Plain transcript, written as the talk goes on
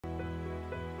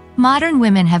Modern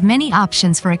women have many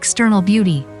options for external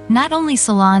beauty, not only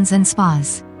salons and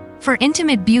spas. For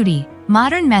intimate beauty,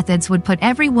 modern methods would put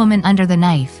every woman under the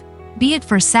knife, be it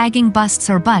for sagging busts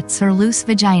or butts or loose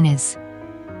vaginas.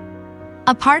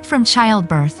 Apart from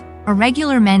childbirth,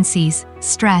 irregular menses,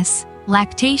 stress,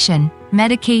 lactation,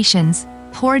 medications,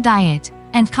 poor diet,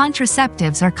 and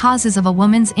contraceptives are causes of a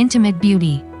woman's intimate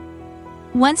beauty.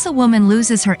 Once a woman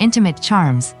loses her intimate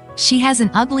charms, she has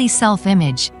an ugly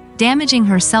self-image, damaging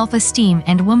her self-esteem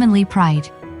and womanly pride.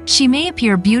 She may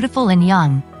appear beautiful and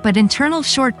young, but internal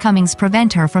shortcomings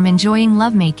prevent her from enjoying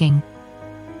lovemaking.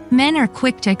 Men are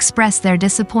quick to express their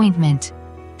disappointment.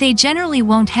 They generally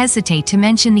won't hesitate to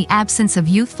mention the absence of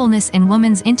youthfulness in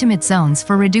women's intimate zones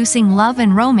for reducing love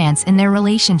and romance in their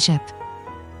relationship.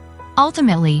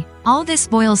 Ultimately, all this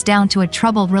boils down to a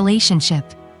troubled relationship.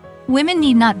 Women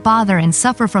need not bother and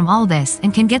suffer from all this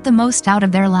and can get the most out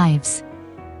of their lives.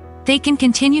 They can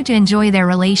continue to enjoy their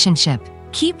relationship,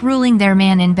 keep ruling their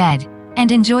man in bed,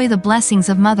 and enjoy the blessings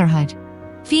of motherhood.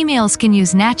 Females can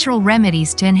use natural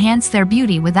remedies to enhance their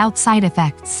beauty without side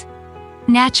effects.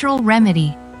 Natural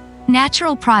remedy.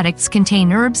 Natural products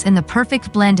contain herbs in the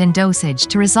perfect blend and dosage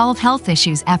to resolve health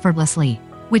issues effortlessly,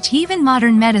 which even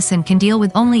modern medicine can deal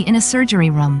with only in a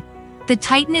surgery room. The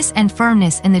tightness and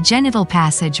firmness in the genital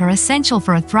passage are essential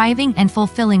for a thriving and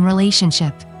fulfilling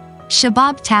relationship.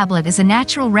 Shabab tablet is a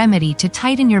natural remedy to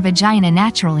tighten your vagina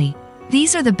naturally.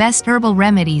 These are the best herbal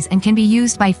remedies and can be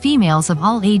used by females of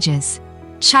all ages.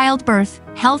 Childbirth,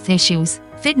 health issues,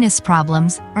 fitness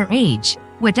problems, or age.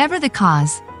 Whatever the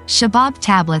cause, Shabab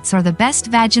tablets are the best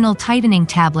vaginal tightening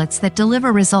tablets that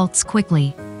deliver results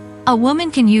quickly. A woman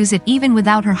can use it even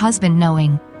without her husband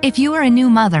knowing. If you are a new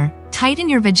mother, tighten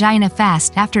your vagina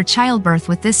fast after childbirth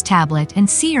with this tablet and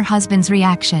see your husband's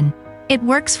reaction. It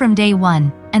works from day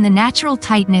one, and the natural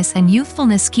tightness and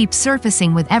youthfulness keep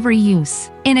surfacing with every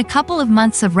use. In a couple of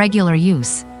months of regular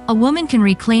use, a woman can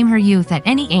reclaim her youth at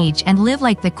any age and live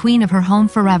like the queen of her home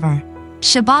forever.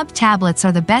 Shabab tablets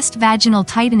are the best vaginal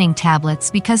tightening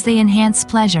tablets because they enhance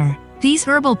pleasure. These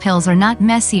herbal pills are not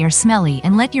messy or smelly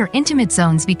and let your intimate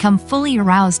zones become fully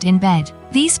aroused in bed.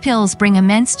 These pills bring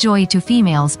immense joy to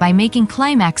females by making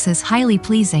climaxes highly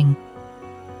pleasing.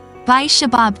 Buy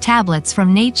Shabab tablets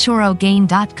from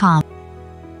naturogain.com.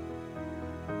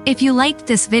 If you liked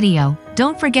this video,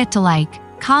 don't forget to like,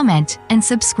 comment, and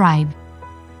subscribe.